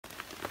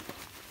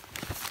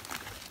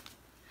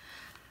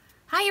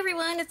Hi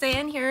everyone, it's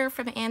Ann here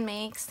from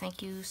AnnMakes.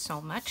 Thank you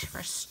so much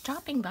for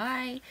stopping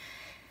by.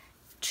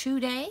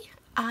 Today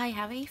I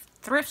have a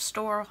thrift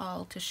store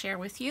haul to share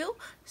with you.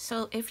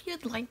 So if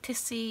you'd like to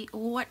see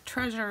what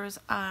treasures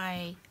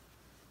I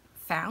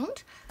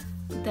found,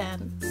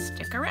 then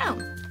stick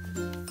around.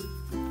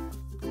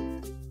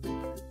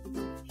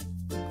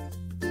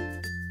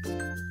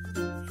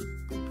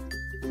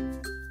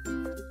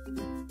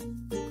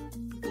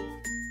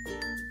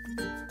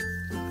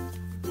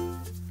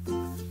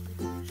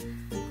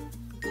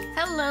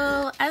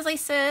 Hello, as I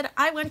said,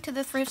 I went to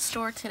the thrift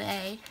store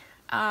today.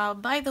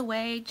 By the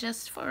way,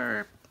 just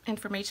for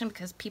information,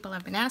 because people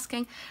have been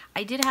asking,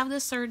 I did have the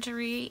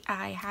surgery.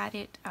 I had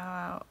it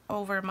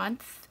over a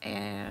month,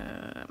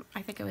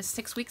 I think it was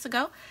 6 weeks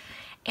ago,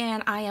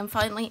 and I am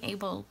finally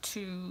able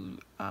to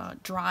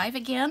drive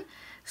again.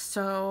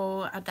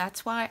 So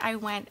that's why I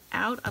went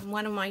out on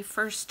one of my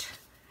first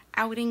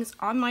outings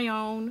on my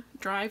own,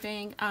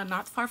 driving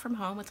not far from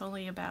home. It's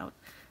only about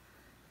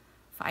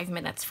 5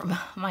 minutes from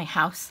my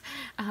house.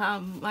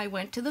 I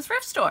went to the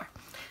thrift store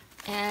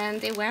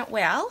and it went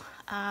well,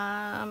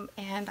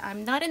 and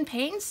I'm not in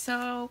pain,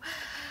 so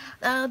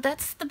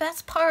that's the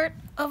best part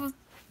of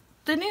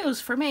the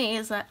news for me,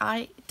 is that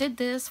I did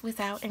this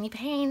without any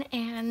pain,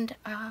 and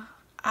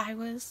I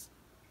was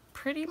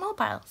pretty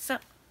mobile, so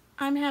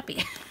I'm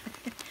happy.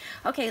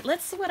 Okay,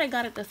 let's see what I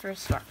got at the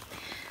thrift store.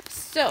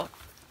 So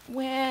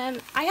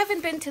when I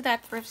haven't been to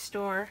that thrift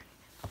store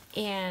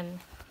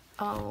in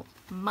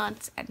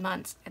months and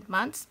months and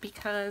months,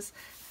 because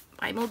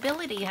my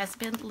mobility has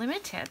been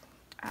limited.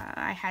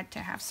 I had to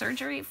have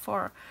surgery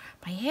for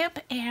my hip,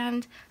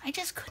 and I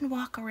just couldn't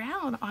walk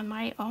around on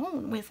my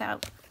own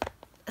without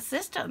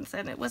assistance,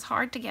 and it was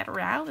hard to get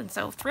around, and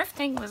so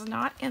thrifting was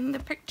not in the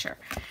picture.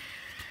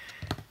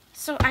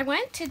 So I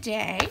went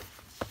today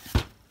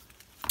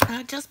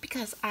just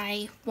because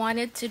I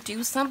wanted to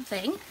do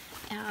something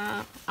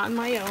on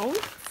my own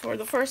for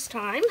the first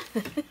time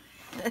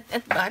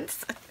in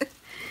months.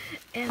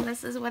 And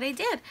this is what I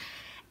did.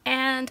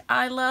 And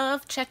I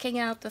love checking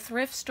out the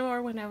thrift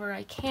store whenever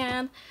I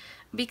can,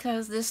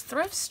 because this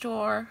thrift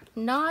store,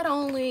 not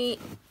only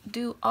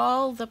do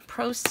all the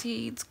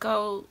proceeds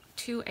go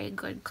to a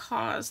good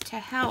cause to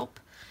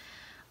help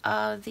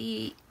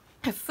the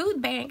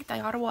food bank, the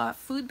Ottawa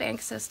food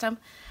bank system,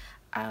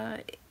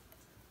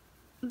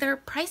 their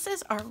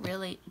prices are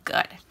really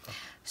good.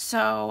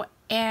 So,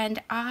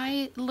 and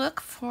I look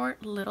for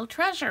little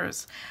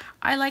treasures.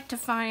 I like to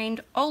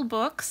find old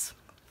books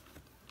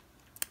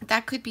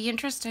that could be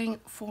interesting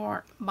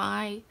for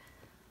my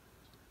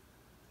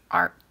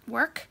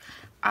artwork.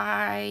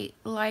 I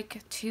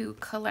like to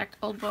collect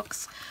old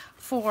books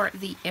for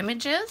the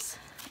images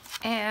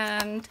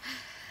and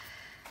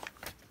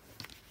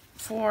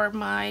for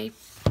my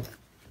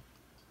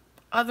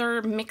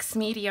other mixed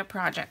media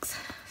projects.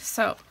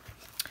 So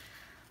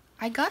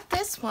I got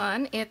this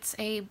one. It's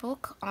a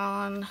book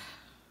on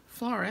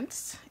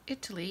Florence,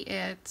 Italy.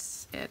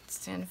 It's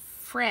in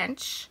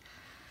French,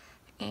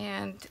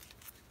 and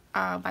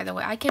by the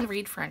way, I can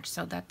read French,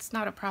 so that's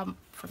not a problem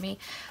for me,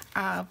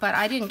 but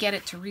I didn't get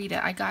it to read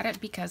it. I got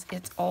it because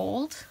it's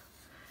old.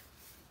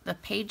 The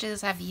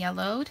pages have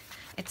yellowed.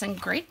 It's in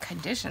great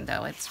condition,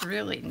 though. It's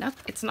really not,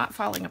 it's not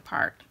falling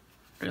apart,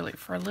 really.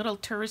 For a little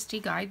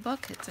touristy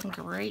guidebook, it's in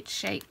great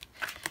shape.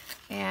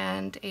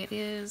 And it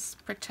is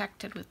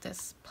protected with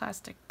this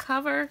plastic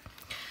cover.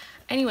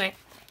 Anyway,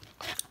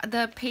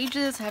 the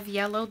pages have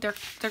yellowed.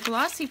 They're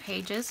glossy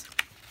pages,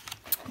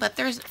 but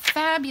there's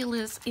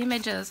fabulous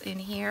images in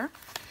here.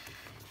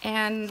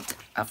 And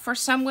for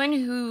someone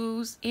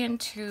who's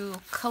into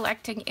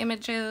collecting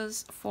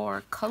images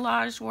for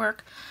collage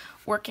work,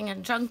 working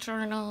in junk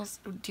journals,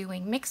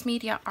 doing mixed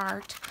media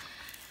art,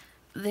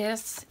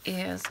 this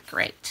is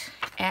great.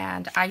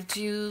 And I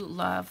do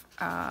love,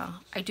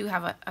 I do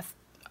have a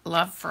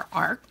love for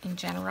art in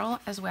general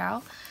as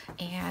well,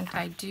 and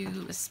I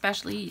do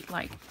especially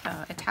like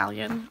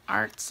Italian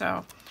art,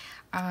 so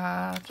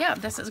yeah,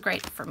 this is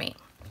great for me.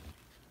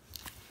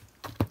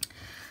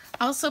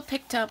 Also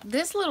picked up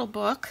this little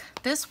book.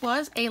 This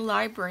was a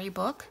library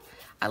book.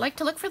 I like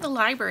to look for the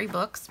library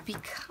books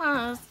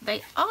because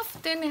they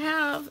often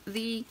have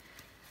the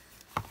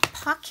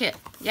pocket.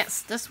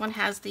 Yes, this one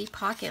has the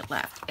pocket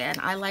left, and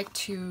I like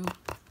to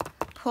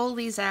pull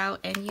these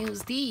out and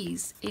use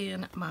these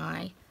in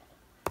my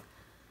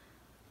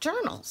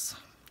journals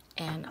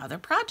and other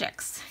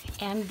projects.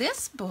 And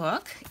this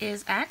book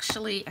is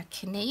actually a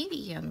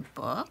Canadian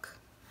book,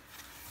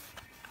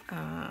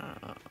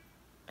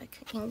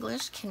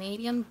 English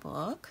Canadian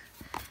book,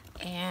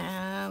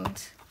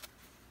 and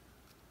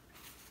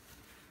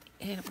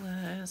it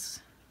was,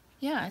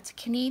 yeah, it's a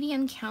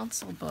Canadian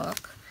Council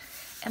book,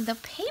 and the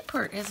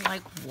paper is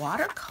like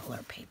watercolor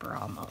paper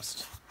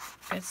almost.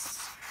 It's,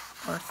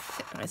 or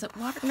is it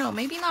water? No,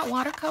 maybe not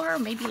watercolor,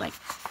 maybe like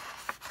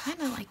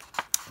kind of like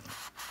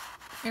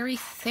very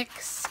thick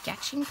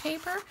sketching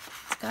paper.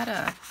 It's got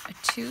a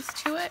tooth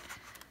to it.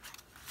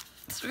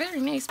 It's very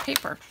nice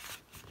paper.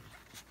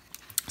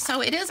 So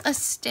it is a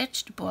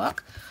stitched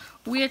book,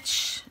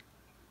 which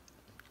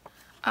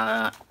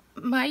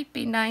might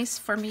be nice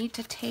for me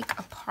to take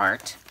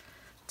apart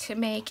to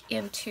make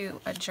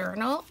into a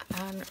journal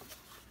and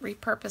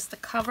repurpose the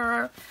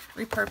cover,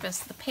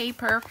 repurpose the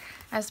paper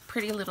as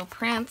pretty little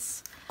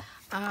prints.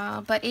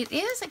 But it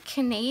is a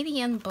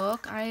Canadian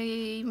book.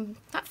 I'm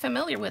not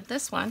familiar with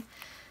this one,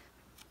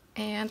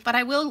 but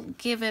I will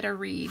give it a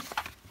read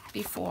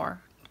before,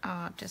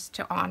 just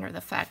to honor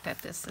the fact that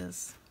this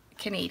is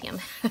Canadian.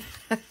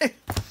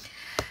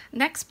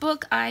 Next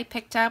book I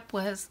picked up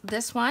was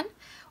this one,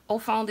 Au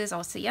fond des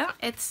océans.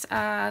 It's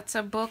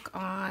a book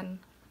on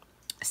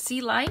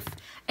sea life.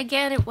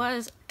 Again,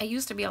 it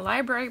used to be a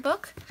library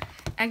book.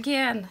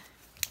 Again,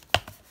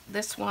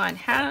 this one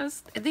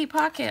has the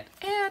pocket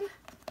and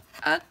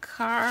a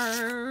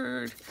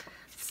card.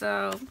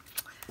 So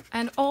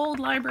an old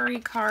library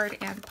card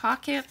and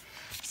pocket.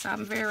 So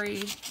I'm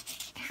very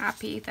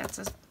happy. That's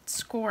a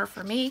score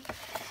for me.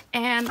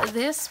 And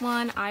this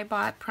one I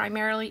bought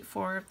primarily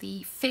for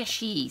the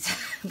fishies,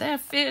 the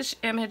fish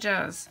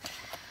images.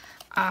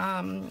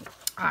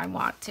 I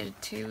wanted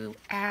to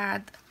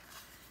add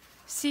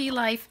sea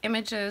life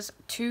images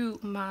to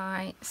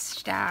my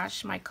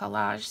stash, my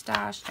collage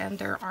stash, and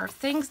there are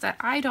things that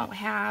I don't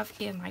have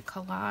in my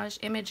collage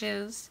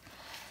images.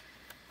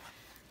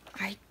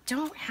 I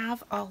don't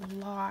have a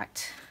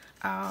lot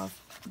of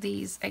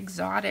these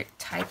exotic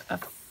type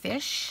of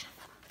fish.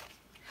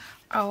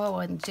 Oh,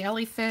 and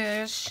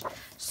jellyfish.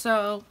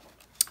 So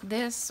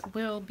this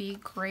will be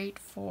great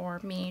for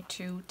me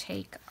to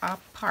take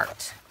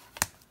apart.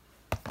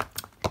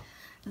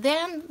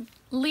 Then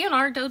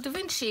Leonardo da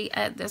Vinci.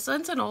 This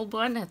one's an old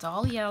one. It's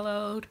all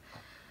yellowed.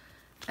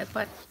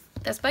 But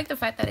despite the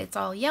fact that it's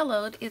all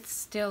yellowed, it's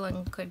still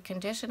in good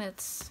condition.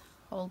 It's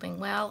holding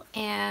well.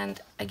 And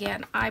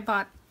again, I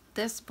bought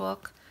this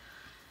book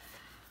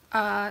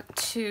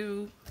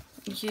to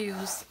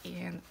use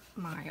in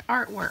my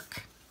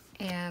artwork.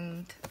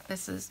 And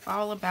this is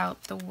all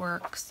about the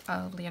works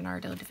of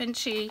Leonardo da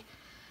Vinci.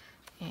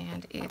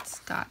 And it's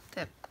got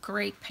the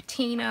great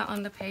patina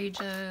on the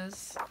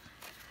pages.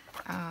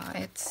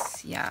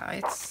 It's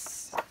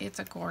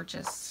a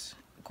gorgeous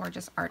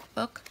art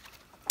book.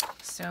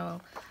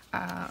 So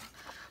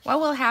what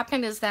will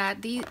happen is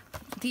that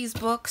these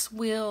books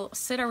will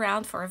sit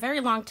around for a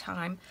very long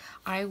time.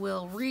 I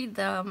will read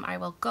them, I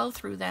will go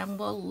through them,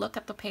 we'll look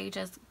at the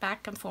pages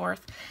back and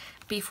forth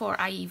before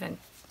I even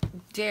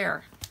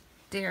dare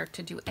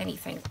to do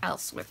anything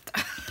else with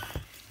them.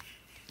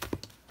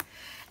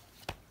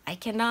 I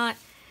cannot,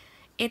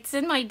 it's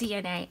in my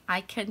DNA,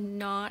 I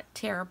cannot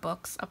tear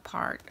books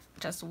apart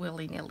just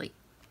willy-nilly.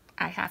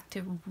 I have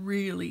to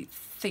really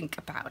think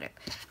about it.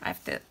 I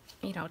have to,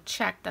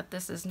 check that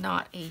this is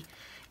not a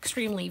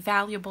extremely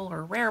valuable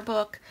or rare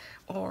book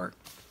or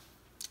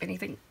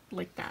anything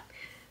like that.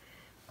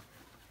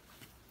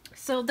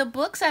 So the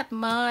books at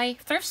my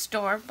thrift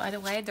store, by the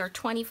way, they're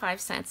 25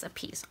 cents a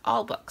piece,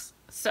 all books.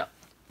 So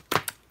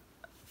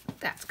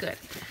that's good.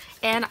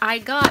 And I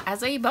got,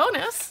 as a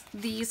bonus,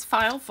 these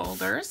file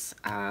folders.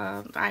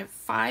 I have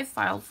 5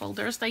 file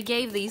folders. They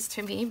gave these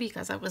to me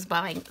because I was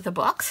buying the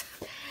books.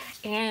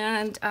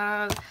 And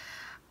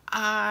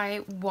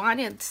I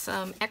wanted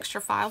some extra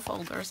file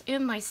folders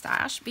in my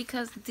stash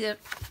because the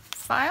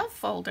file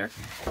folder,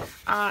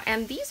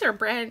 and these are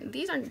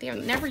they're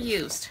never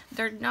used.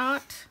 They're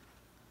not,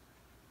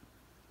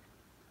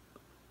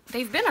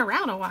 they've been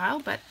around a while,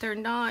 but they're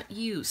not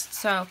used.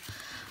 So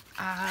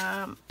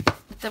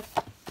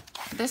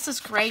this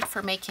is great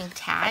for making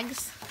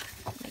tags,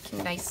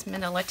 making nice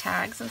manila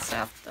tags and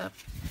stuff.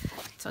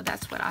 So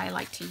that's what I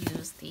like to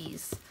use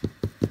these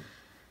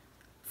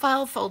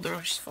file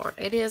folders for.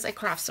 It is a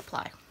craft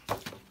supply.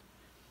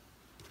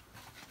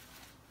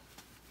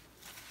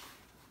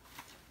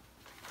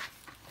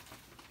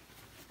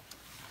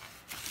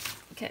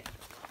 Okay.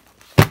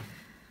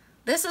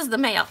 This is the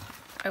mail.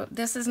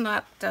 This is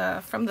not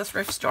from the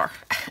thrift store.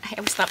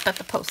 I stopped at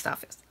the post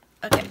office.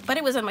 Okay, but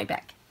it was in my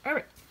bag. All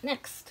right,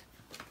 next.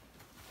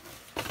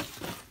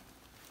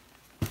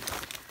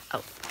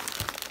 Oh.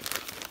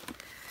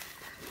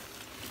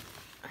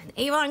 An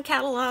Avon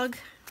catalog.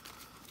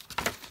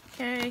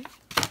 Okay.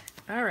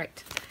 All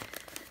right.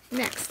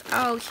 Next.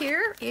 Oh,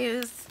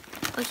 here's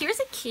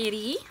a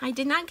kitty. I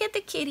did not get the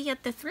kitty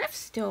at the thrift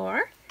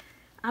store,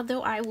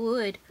 although I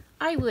would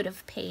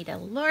have paid a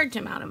large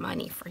amount of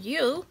money for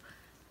you.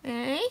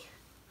 Eh?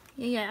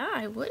 Yeah,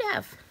 I would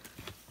have.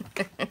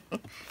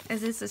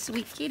 As it's a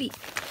sweet kitty.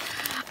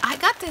 I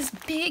got this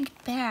big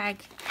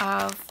bag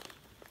of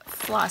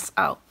floss.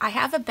 Oh, I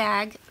have a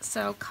bag.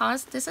 So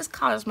this is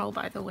Cosmo,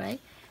 by the way.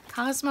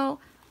 Cosmo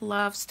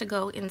loves to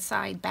go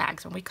inside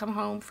bags when we come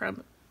home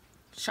from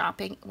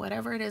shopping,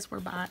 whatever it is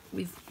we're buying,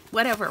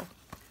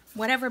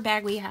 whatever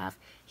bag we have,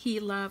 he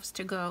loves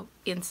to go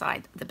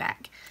inside the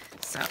bag.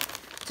 So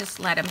just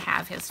let him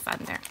have his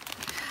fun there.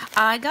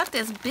 I got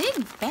this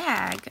big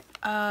bag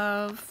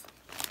of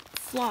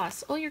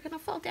floss. Oh, you're gonna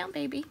fall down,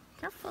 baby.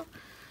 Careful.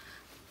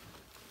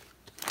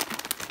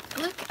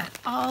 Look at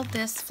all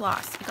this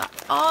floss. I got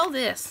all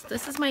this.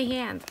 This is my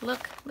hand.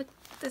 Look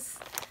this.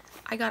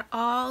 I got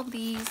all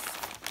these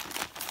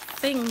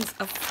things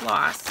of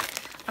floss.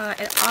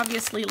 It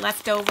obviously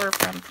left over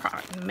from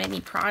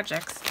many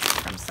projects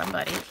from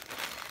somebody.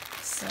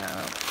 So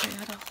I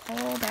got a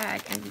whole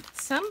bag, and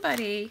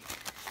somebody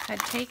had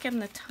taken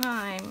the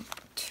time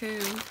to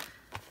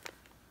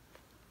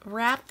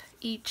wrap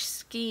each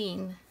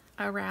skein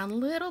around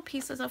little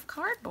pieces of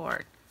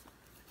cardboard.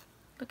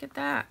 Look at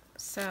that.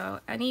 So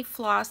any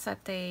floss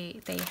that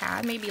they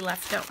had, maybe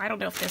left out, I don't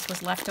know if this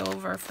was left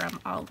over from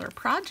all their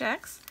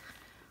projects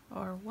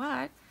or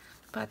what,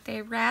 but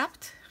they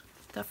wrapped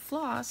the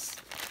floss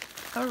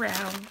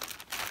around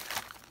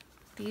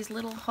these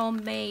little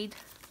homemade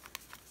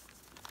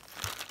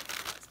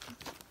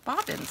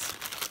bobbins,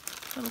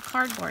 little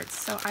cardboards.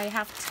 So I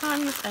have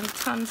tons and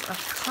tons of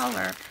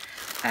color,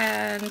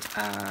 and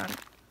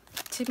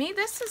to me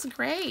this is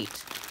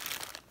great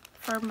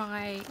for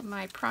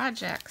my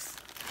projects.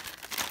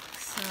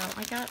 So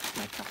I got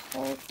like a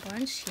whole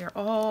bunch here.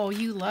 Oh,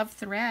 you love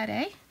thread,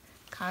 eh?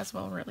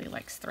 Cosmo really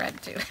likes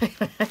thread too.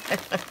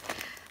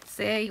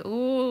 Say,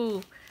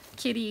 ooh,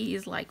 Kitty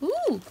is like,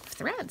 ooh,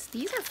 threads,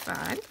 these are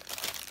fun.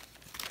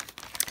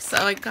 So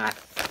I got,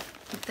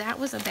 that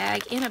was a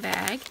bag in a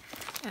bag,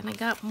 and I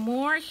got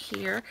more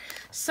here.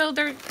 So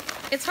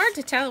it's hard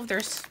to tell if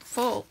there's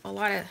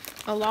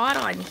a lot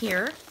on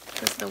here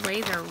because the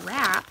way they're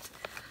wrapped,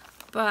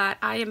 but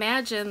I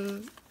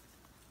imagine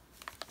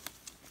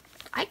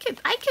I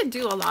could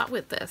do a lot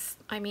with this.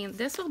 I mean,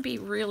 this will be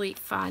really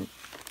fun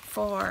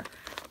for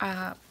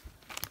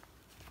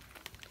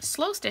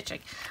slow stitching.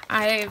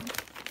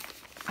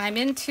 I'm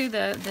into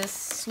this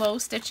slow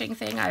stitching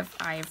thing.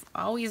 I've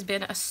always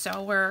been a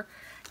sewer,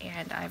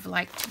 and I've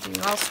liked to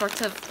do all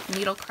sorts of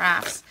needle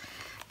crafts.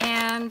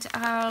 And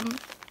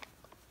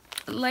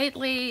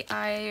lately,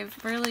 I've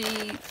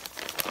really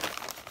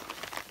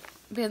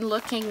been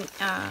looking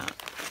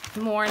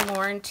more and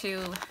more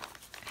into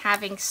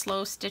having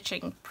slow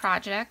stitching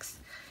projects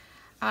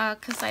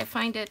because I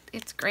find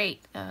it's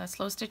great.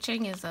 Slow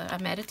stitching is a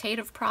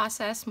meditative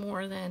process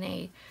more than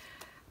a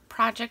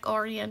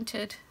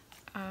project-oriented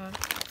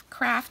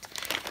craft,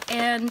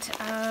 and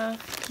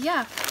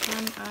yeah,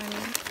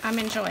 I'm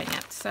enjoying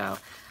it. So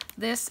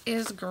this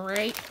is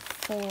great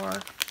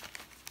for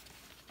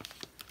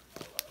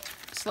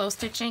slow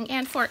stitching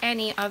and for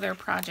any other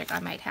project I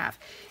might have.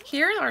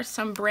 Here are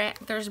some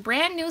there's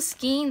brand new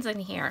skeins in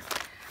here.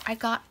 I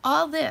got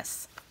all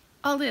this.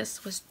 All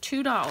this was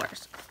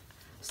 $2.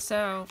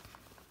 So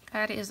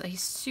that is a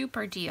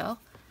super deal.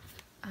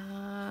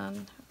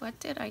 What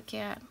did I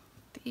get?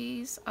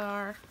 These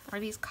are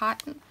these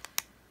cotton?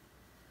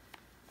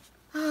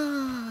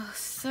 Oh,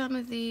 some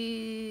of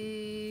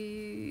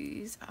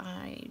these,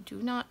 I do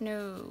not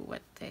know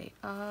what they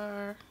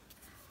are.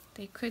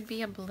 They could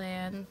be a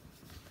blend.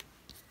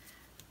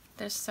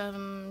 There's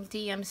some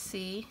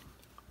DMC.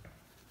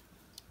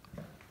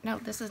 No,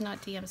 this is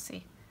not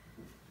DMC.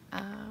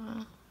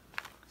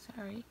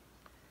 Sorry.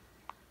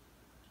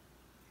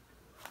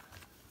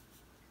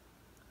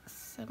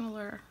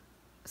 Similar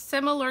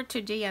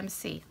to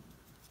DMC.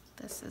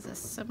 This is a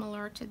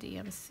similar to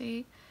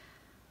DMC.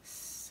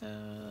 So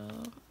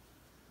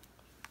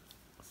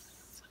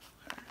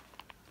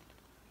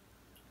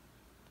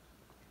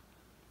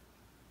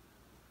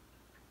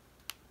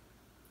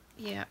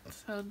yeah,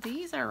 so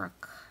these are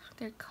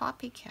they're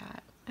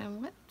copycat.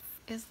 And what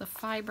is the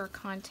fiber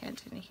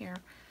content in here?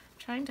 I'm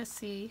trying to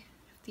see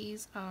if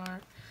these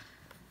are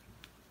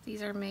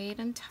made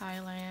in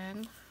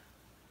Thailand.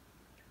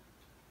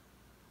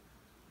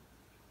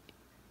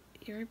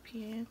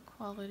 European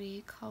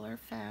quality, color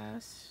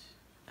fast.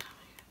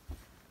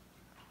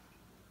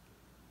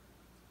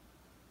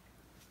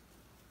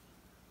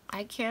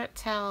 I can't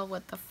tell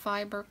what the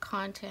fiber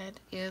content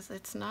is.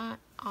 It's not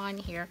on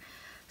here.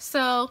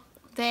 So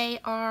they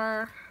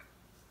are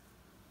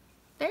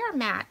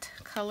matte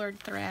colored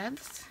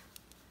threads.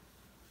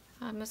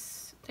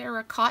 They're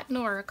a cotton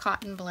or a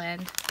cotton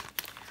blend.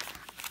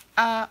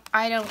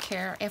 I don't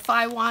care. If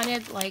I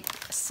wanted like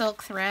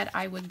silk thread,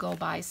 I would go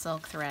buy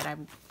silk thread.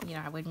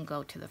 I wouldn't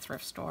go to the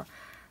thrift store.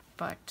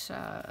 But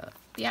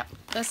yep,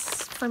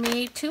 this for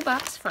me,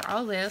 $2 for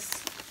all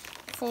this,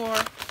 for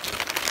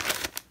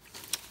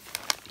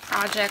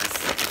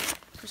projects,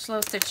 for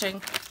slow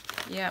stitching.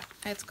 Yep,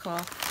 it's cool.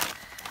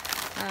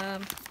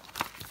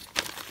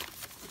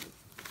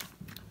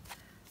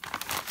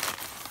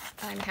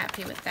 I'm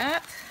happy with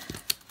that.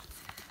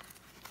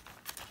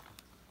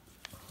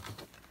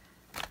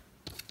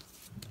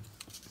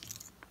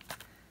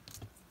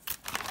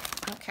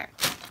 Okay,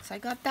 so I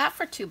got that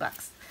for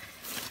 $2.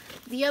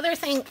 The other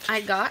thing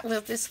I got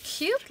was this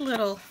cute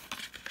little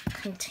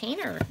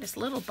container, this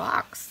little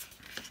box,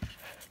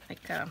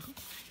 like a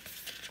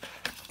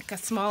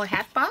small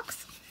hat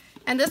box.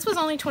 And this was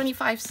only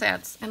 25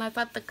 cents. And I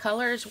thought the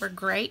colors were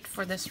great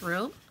for this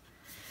room.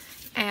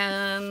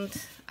 And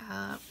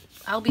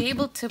I'll be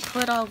able to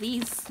put all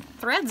these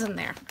threads in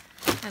there.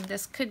 And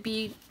this could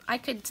be, I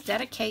could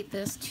dedicate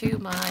this to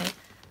my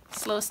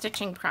slow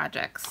stitching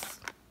projects.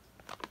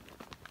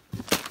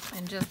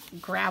 And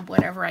just grab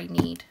whatever I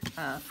need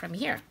from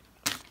here.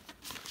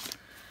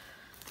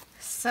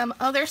 Some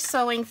other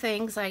sewing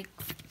things I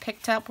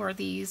picked up were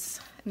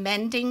these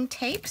mending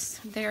tapes.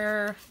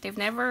 They've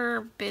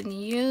never been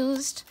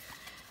used.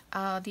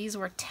 These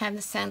were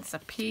 10 cents a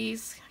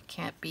piece.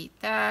 Can't beat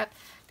that.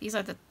 These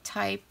are the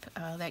type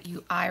that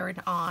you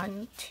iron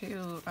on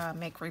to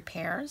make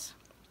repairs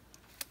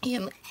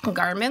in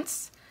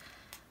garments.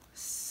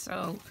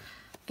 So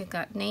it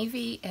got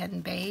navy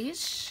and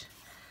beige.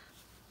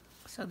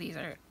 So these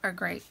are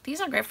great.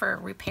 These are great for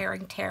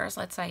repairing tears,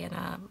 let's say in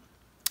a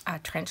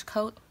trench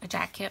coat, a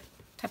jacket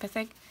type of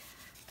thing.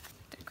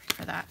 They're great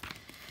for that.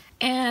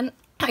 And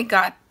I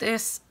got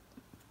this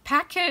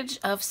package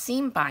of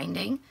seam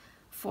binding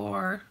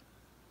for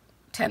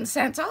 10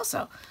 cents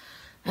also.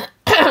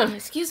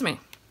 Excuse me.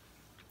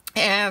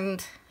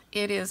 And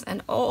it is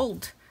an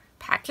old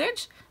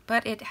package,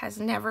 but it has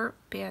never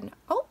been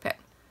open.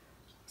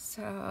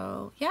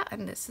 So yeah,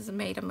 and this is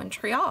made in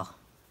Montreal,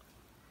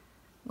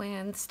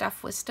 when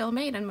stuff was still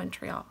made in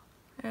Montreal.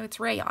 It's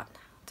rayon.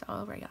 It's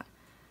all rayon.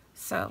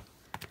 So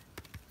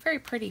very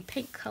pretty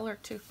pink color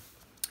too.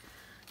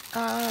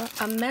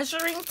 A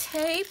measuring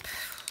tape.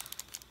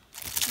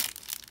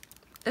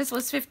 This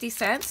was 50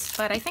 cents,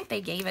 but I think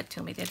they gave it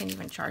to me. They didn't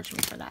even charge me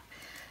for that.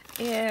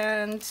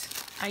 And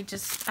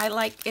I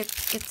like it.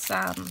 It's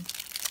a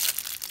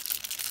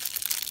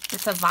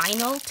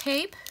vinyl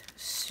tape,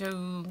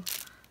 so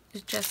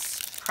it's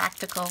just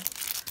practical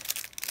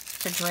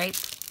to drape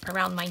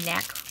around my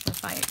neck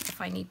if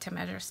I need to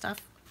measure stuff.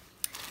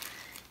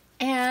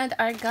 And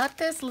I got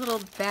this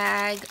little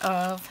bag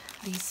of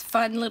these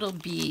fun little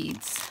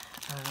beads.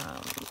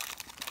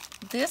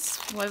 This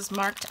was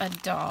marked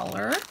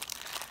 $1.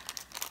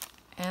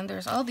 And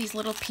there's all these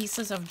little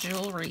pieces of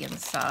jewelry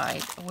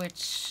inside,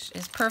 which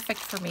is perfect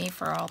for me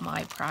for all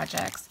my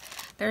projects.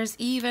 There's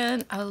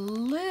even a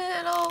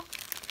little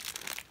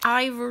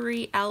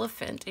ivory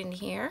elephant in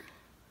here.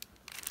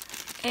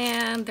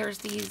 And there's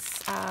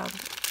these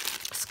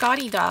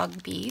Scotty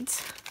dog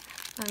beads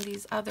and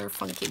these other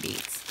funky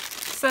beads.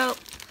 So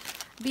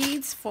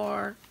beads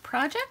for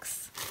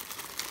projects.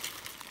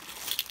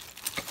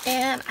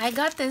 And I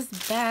got this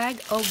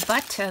bag of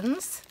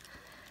buttons.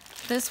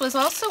 This was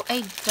also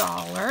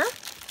 $1.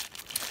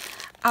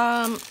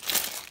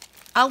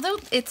 Although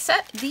it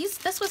said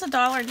this was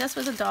 $1 and this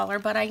was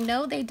 $1, but I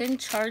know they didn't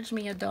charge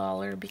me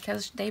 $1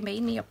 because they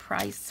made me a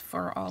price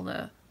for all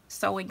the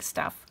sewing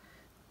stuff,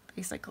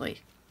 basically.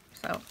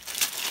 So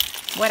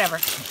whatever.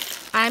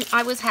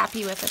 I was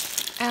happy with it.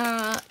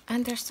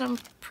 And there's some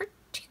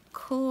pretty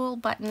cool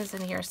buttons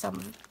in here,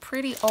 some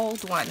pretty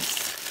old ones.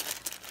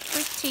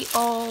 Pretty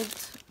old,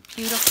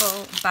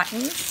 beautiful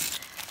buttons.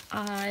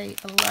 I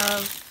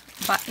love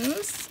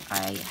buttons.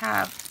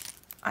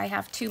 I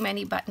have too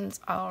many buttons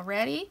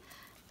already,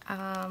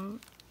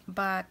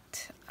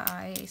 but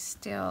I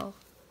still,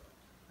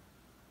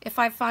 if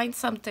I find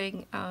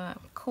something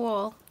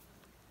cool,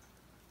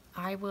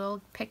 I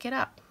will pick it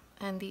up.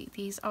 And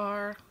these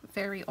are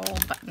very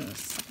old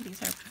buttons.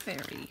 These are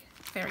very,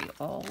 very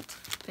old,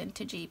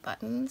 vintagey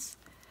buttons.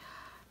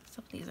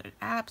 Some of these are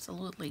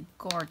absolutely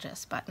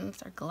gorgeous buttons.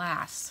 They're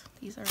glass.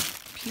 These are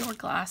pure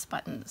glass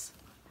buttons.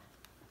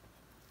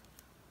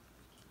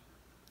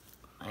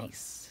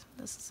 Nice.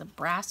 This is a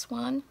brass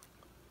one.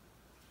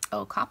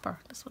 Oh, copper.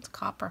 This one's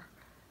copper.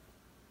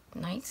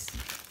 Nice.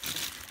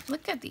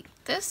 Look at these.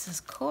 This is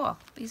cool.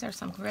 These are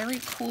some very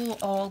cool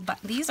old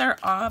buttons. These are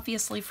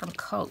obviously from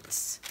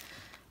coats.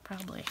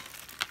 Probably.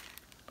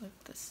 But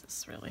this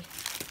is really,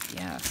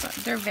 yeah, so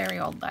they're very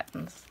old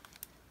buttons.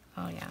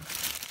 Oh yeah.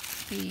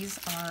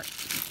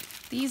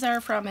 These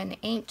are from an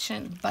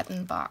ancient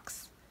button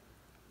box.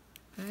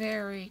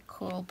 Very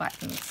cool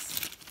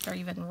buttons. They're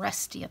even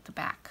rusty at the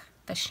back.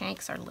 The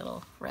shanks are a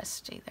little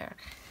rusty there.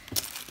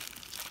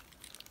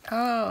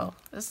 Oh,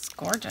 this is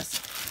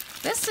gorgeous.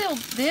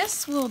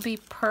 This will be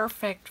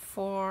perfect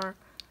for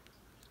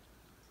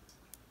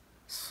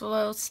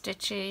slow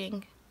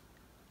stitching,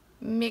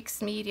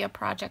 mixed media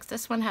projects.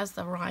 This one has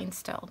the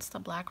rhinestones, the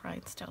black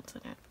rhinestones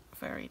in it.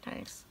 Very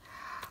nice.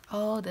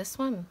 Oh, this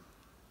one.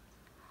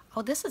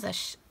 Oh, this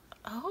is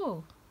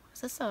oh,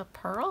 is this a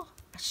pearl?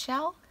 A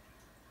shell?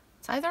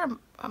 It's either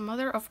a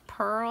mother of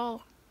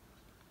pearl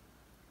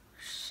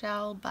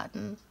shell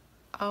button.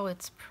 Oh,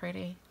 it's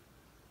pretty.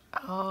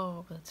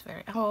 Oh, it's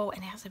very, oh,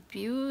 and it has a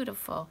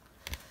beautiful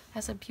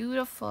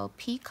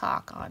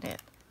peacock on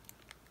it.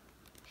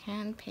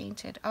 Hand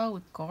painted.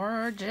 Oh,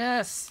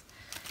 gorgeous.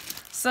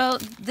 So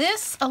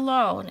this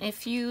alone,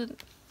 if you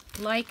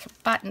like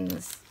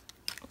buttons,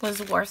 was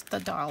worth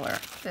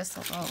 $1. This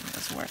alone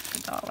was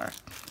worth $1.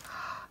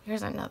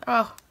 Here's another.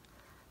 Oh,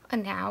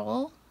 an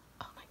owl.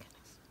 Oh my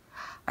goodness.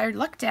 I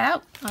lucked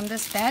out on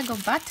this bag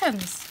of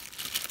buttons.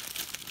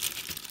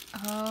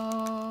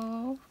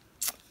 Oh,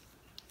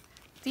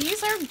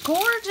 these are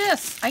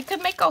gorgeous. I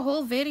could make a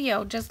whole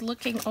video just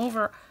looking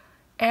over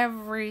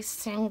every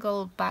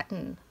single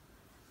button.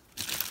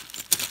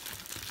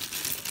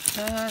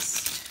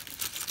 Just,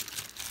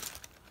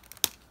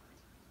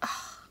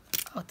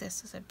 oh,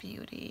 this is a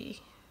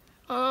beauty.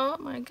 Oh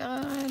my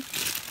God.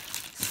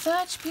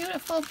 Such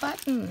beautiful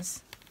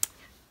buttons.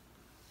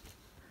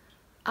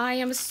 I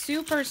am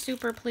super,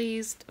 super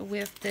pleased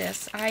with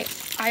this.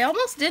 I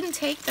almost didn't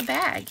take the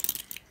bag,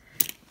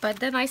 but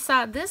then I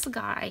saw this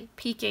guy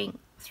peeking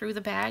through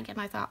the bag and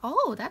I thought,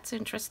 oh, that's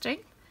interesting.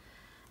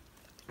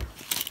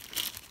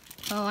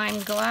 Well,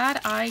 I'm glad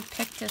I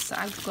picked this.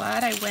 I'm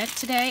glad I went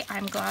today.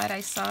 I'm glad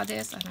I saw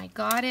this and I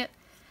got it,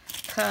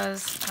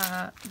 because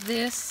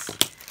this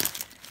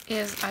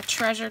is a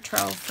treasure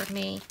trove for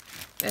me.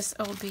 This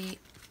will be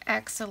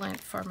excellent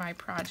for my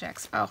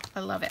projects. Oh, I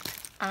love it.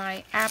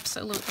 I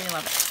absolutely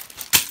love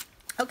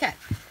it. Okay,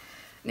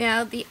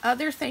 now the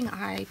other thing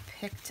I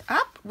picked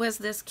up was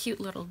this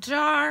cute little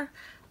jar,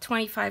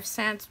 25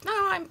 cents.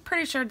 No, I'm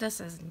pretty sure this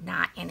is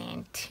not an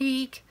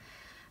antique.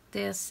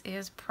 This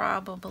is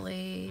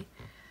probably,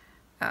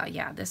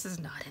 yeah, this is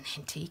not an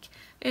antique.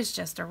 It's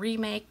just a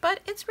remake, but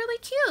it's really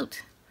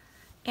cute.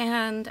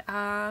 And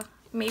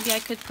maybe I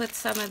could put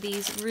some of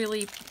these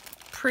really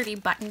pretty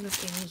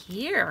buttons in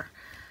here.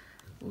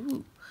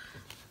 Ooh,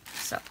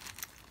 so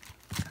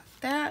got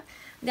that.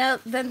 Now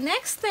the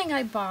next thing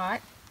I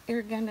bought,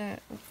 you're gonna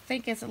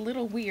think is a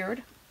little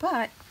weird,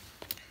 but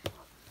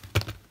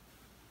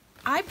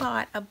I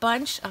bought a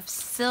bunch of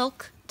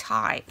silk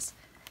ties.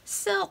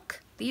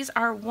 Silk. These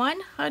are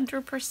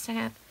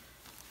 100%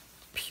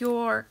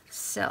 pure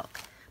silk.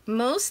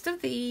 Most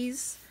of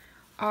these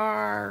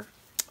are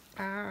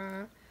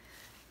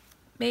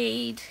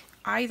made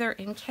either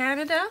in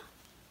Canada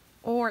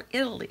or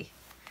Italy,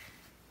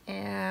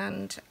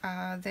 and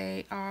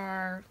they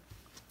are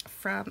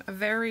from a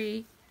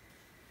very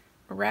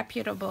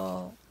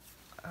reputable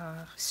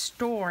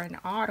store in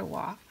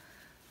Ottawa.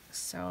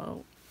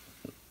 So,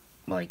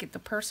 like, the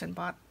person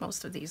bought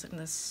most of these in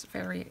this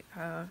very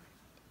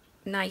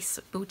nice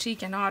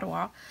boutique in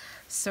Ottawa.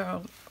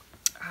 So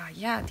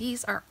yeah,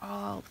 these are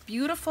all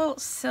beautiful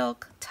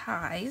silk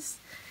ties,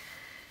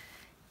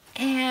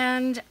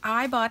 and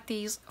I bought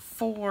these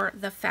for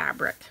the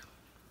fabric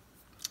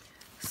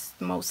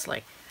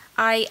mostly.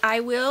 I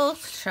will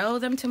show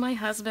them to my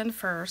husband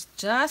first,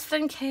 just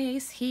in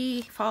case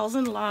he falls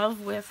in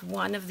love with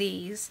one of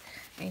these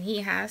and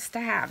he has to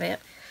have it.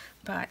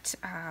 But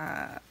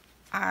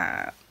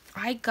I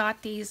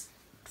got these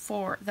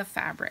for the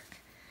fabric.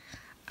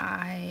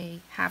 I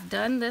have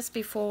done this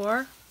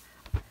before.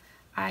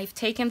 I've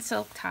taken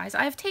silk ties.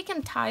 I've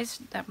taken ties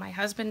that my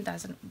husband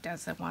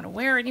doesn't want to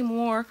wear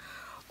anymore,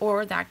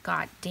 or that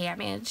got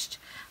damaged,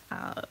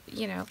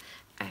 you know,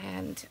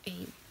 and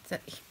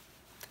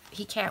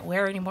he can't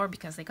wear anymore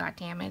because they got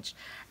damaged.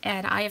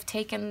 And I have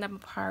taken them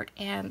apart,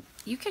 and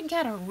you can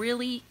get a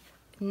really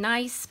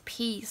nice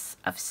piece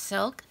of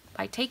silk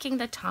by taking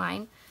the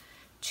time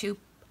to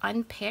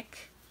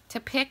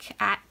pick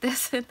at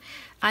this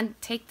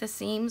and take the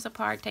seams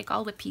apart, take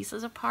all the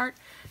pieces apart.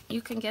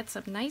 You can get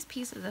some nice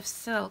pieces of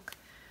silk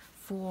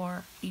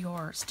for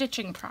your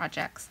stitching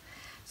projects.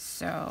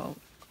 So,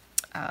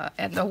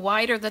 and the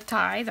wider the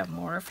tie, the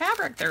more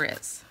fabric there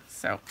is.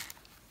 So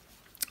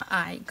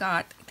I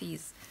got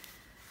these.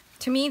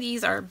 To me,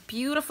 these are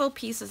beautiful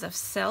pieces of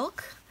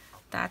silk.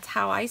 That's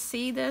how I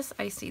see this.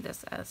 I see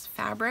this as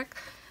fabric.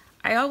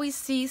 I always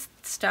see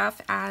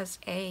stuff as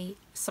a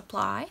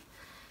supply.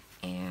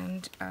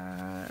 And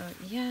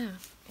yeah,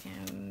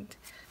 and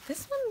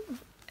this one,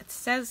 it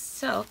says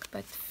silk,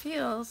 but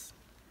feels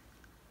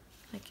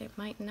like it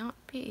might not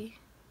be.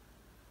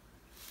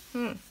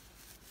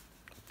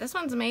 This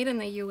one's made in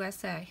the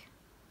USA.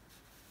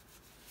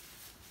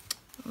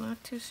 I'm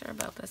not too sure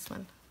about this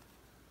one.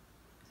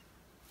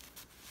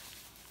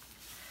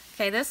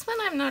 Okay, this one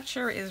I'm not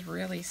sure is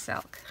really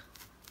silk,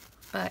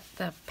 but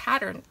the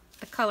pattern,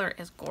 the color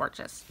is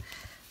gorgeous.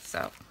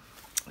 So,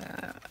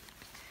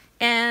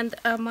 and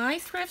my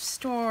thrift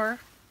store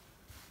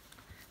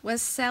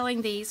was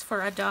selling these for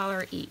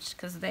 $1 each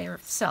because they're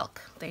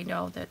silk. They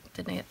know that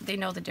they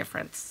know the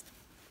difference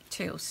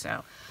too.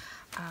 So,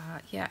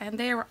 yeah, and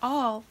they were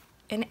all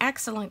in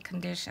excellent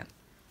condition.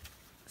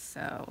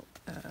 So,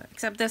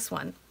 except this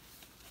one,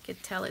 you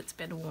could tell it's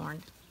been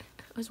worn.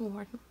 It was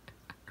worn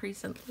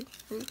recently,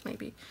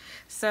 maybe.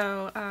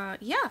 So,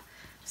 yeah.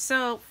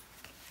 So,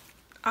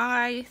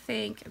 I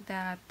think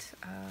that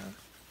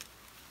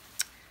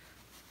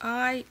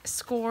I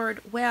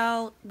scored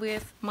well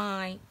with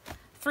my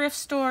thrift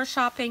store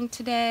shopping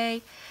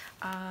today.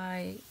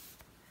 I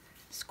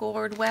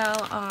scored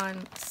well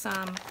on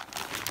some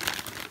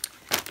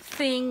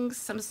things,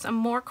 some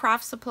more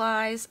craft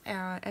supplies,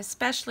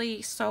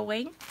 especially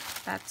sewing.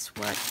 That's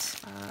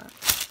what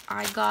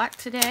I got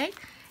today.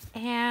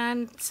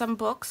 And some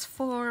books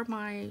for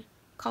my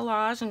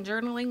collage and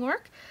journaling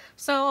work.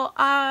 So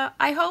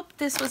I hope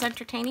this was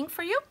entertaining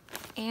for you,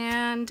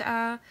 and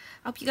I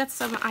hope you got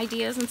some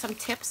ideas and some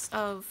tips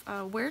of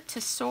where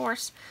to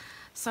source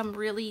some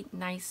really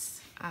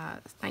nice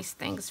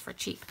things for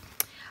cheap.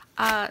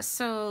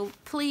 So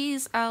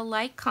please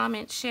like,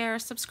 comment, share,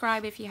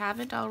 subscribe if you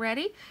haven't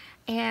already,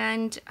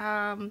 and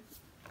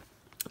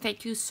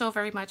thank you so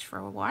very much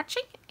for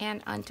watching,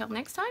 and until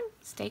next time,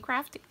 stay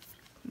crafty.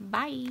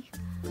 Bye.